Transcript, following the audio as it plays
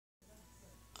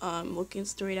Looking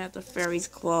straight at the fairy's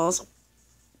claws.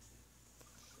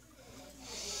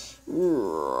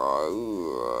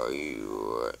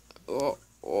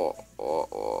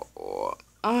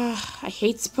 I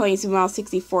hate playing Super Mario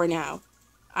 64 now.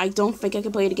 I don't think I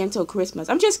can play it again till Christmas.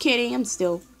 I'm just kidding. I'm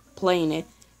still playing it.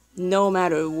 No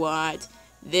matter what.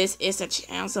 This is a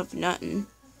chance of nothing.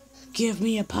 Give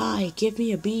me a pie. Give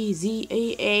me a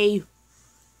B-Z-A-A.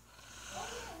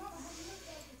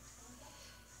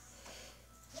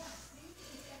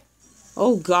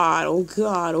 Oh god, oh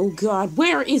god, oh god.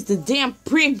 Where is the damn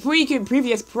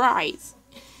previous prize?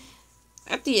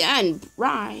 At the end,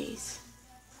 rise.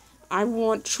 I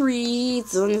want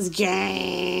treats in this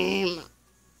game.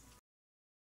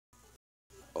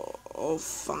 Oh,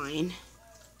 fine.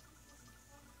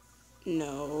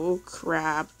 No,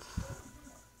 crap.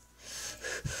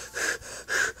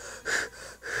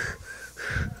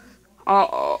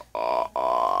 Oh,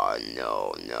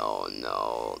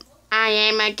 no. I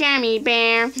am a gummy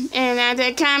bear, and I'm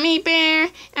the gummy bear.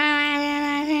 I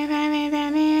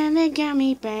am the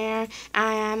gummy bear.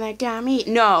 I am the gummy.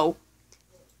 No.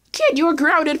 Kid, you're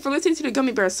grounded for listening to the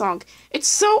Gummy Bear song. It's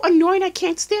so annoying I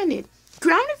can't stand it.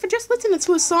 Grounded for just listening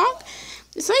to a song?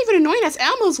 It's not even annoying as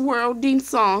Elmo's World theme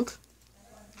song.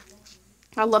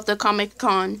 I love the Comic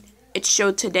Con. It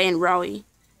showed today in Raleigh.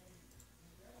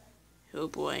 Oh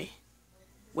boy.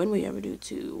 When we ever do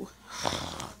two?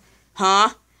 Huh?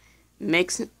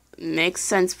 Makes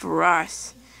sense for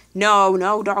us.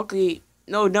 No, doggy.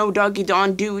 No, doggy,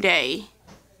 don't do they.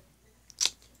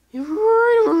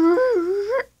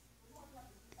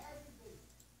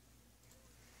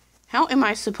 How am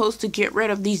I supposed to get rid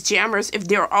of these jammers if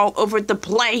they're all over the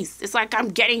place? It's like I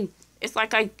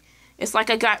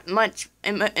got much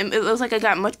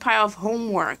pile of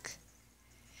homework.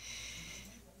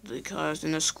 Because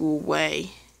in a school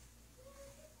way.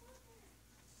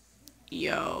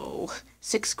 Yo,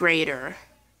 6th grader.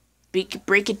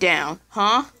 Break it down,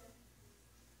 huh?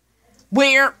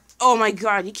 Where? Oh my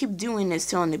god, you keep doing this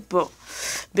telling the book.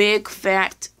 Big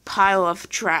fat pile of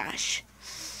trash.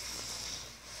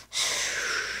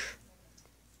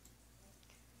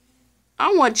 I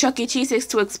don't want Chuck E. Cheese's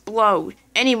to explode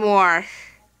anymore.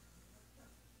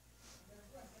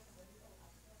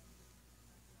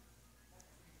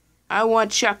 I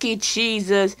want Chuck E.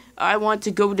 Cheese's. I want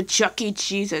to go to Chuck E.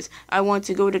 Cheese's. I want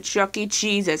to go to Chuck E.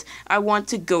 Cheese's. I want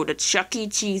to go to Chuck E.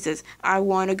 Cheese's. I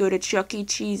want to go to Chuck E.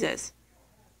 Cheese's.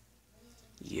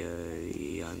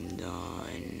 Yay, I'm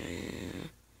done.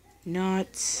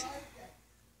 Not.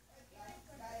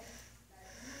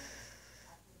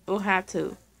 We'll have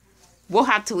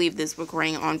to leave this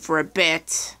recording on for a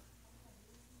bit.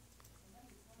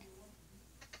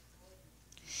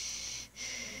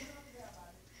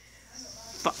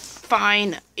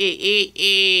 Fine.